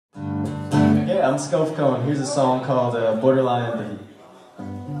I'm Scove. Here's a song called Borderline Empathy.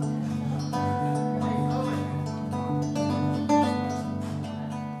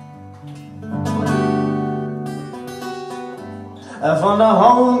 I found a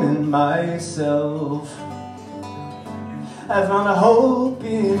home in myself. I found a hope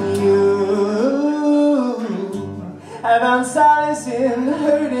in you. I found solace in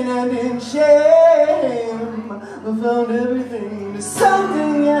hurting and in shame. I found everything to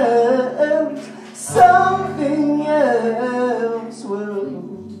something else, something else.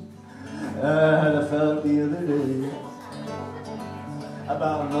 Well, I felt the other day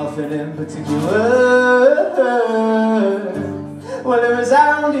about nothing in particular. Well, it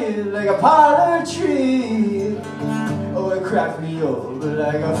resounded like a parlor tree. Oh, it cracked me over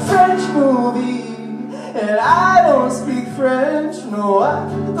like a French movie. And I don't speak French, no, I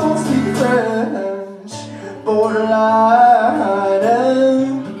don't speak French. Borderline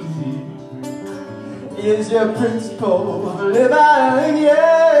empathy is your principle for living,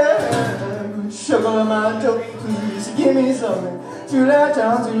 yeah. Sugar on my dope, please give me something to latch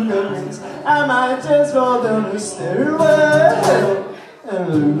on to the rings. I might just fall down the stairwell and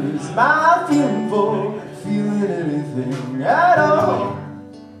lose my feeling for feeling anything at all.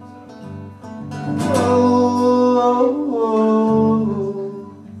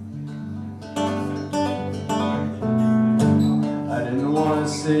 I didn't want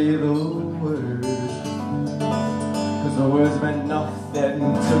to say the words, 'cause the words meant nothing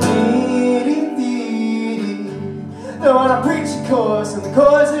to me. Don't want to preach a course and the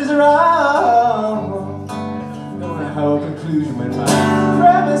course is wrong. Don't want to have a conclusion when my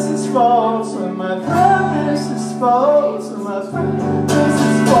premise is false, when my premise is false, when my premise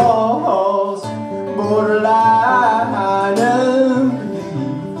is false. Borderline empathy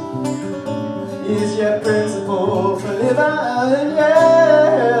is your principle for living,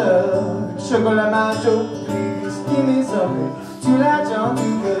 yeah. Sugar like my joke, please give me something to latch on to,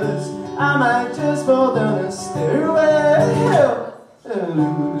 'cause I might just fall down a stairwell and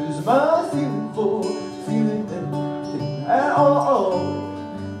lose my feeling for feeling anything at all.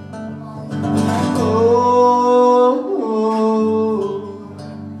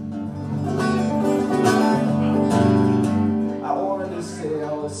 I wanted to say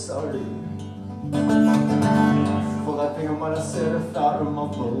I was sorry for that thing I might have said, I thought of my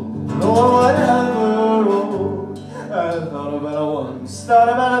phone or whatever. I thought about it once, thought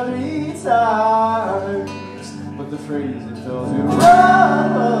about it 3 times, but the phrase, it felt too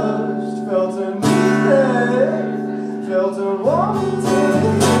rushed, felt unneeded, felt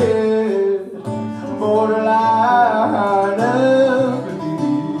unwanted. Borderline empathy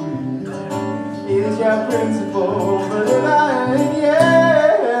is your principle for living,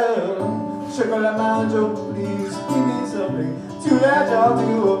 yeah. Sugar like my joke, please give me something to latch on to.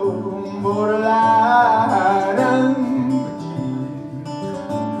 Borderline empathy,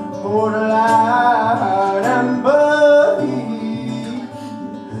 borderline empathy,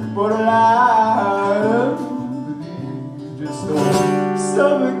 borderline empathy. Just don't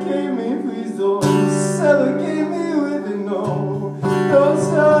suffocate me, please don't suffocate me with it, no. Don't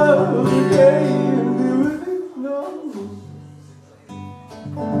suffocate me with it, no.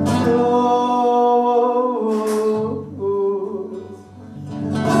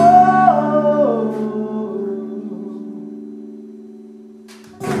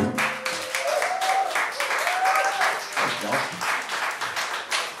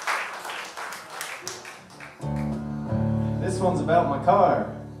 This one's about my car.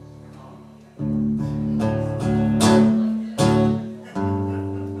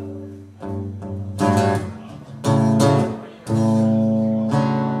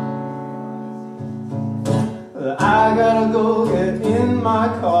 I gotta go get in my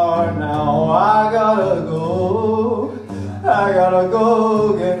car now. I gotta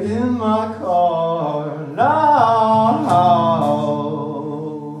go get in my car now.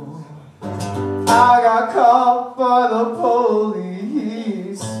 I got caught by the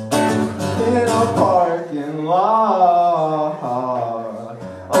police in a parking lot.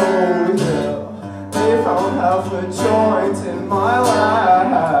 Oh yeah, they found half a joint in my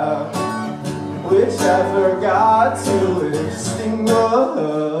lap, which I forgot to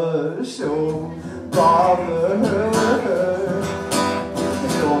extinguish. Oh, bother her.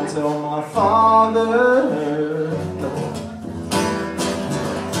 Don't tell my father. No.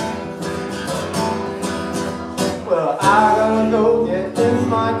 Well, I gotta go get in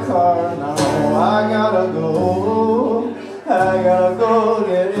my car now. I gotta go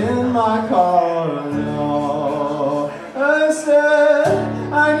get in my car now. I said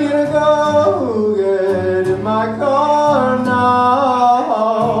I need to go get in my car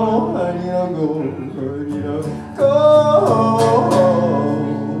now. I need to go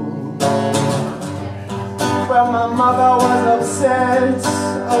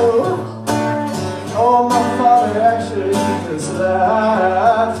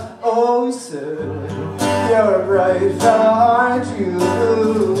raft. Oh, he said, you're a bright fella, aren't you?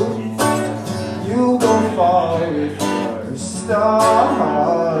 You go far with your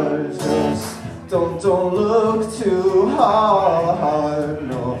stars. Just don't look too hard,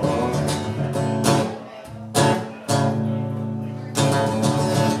 no.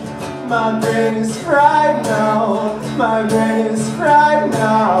 My brain is fried now, my brain is fried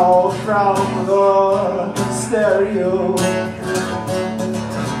now from the stereo.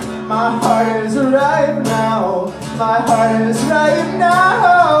 My heart is ripe now, my heart is ripe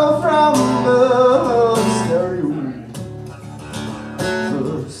now from the stereo.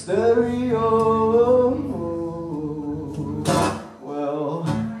 The stereo. Well,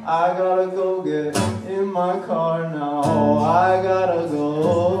 I gotta go get in my car now. I gotta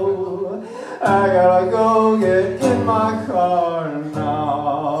go get in my car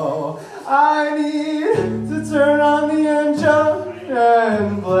now. I need to turn on the engine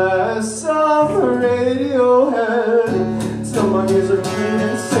and blast some Radiohead till my ears are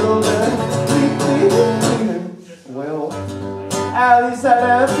bleeding, till they're bleeding. Well, at least I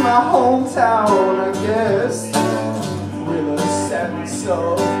left my hometown, I guess, with a sense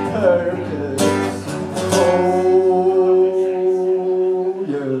of purpose. Oh,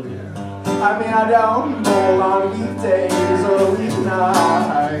 yeah. I mean, I don't know on weekdays or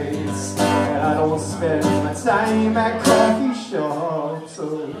weeknights, and I don't spend my time at coffee shops. So,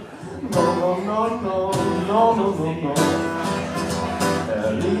 no.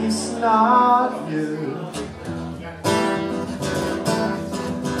 At least not you.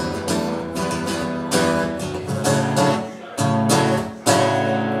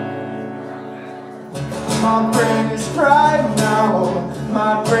 My brain is fried now,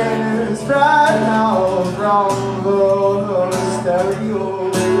 my brain is fried now from the stereo.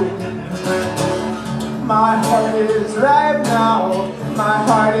 My heart is ripe now, my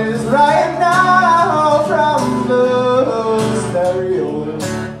heart is ripe now from the stereo.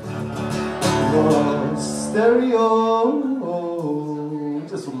 The stereo.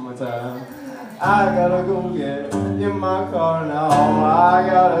 Just one more time. I gotta go get in my car now. I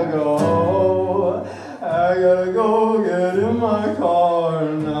gotta go get in my car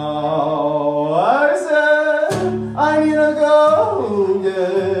now. I said I need to go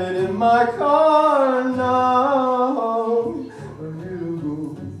get in my car now. I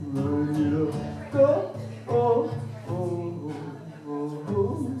need to go.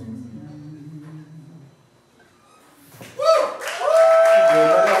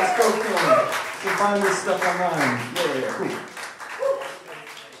 Find this stuff online. Yeah, cool.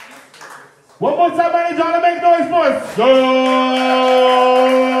 One more time, man, John, make noise for us. Go!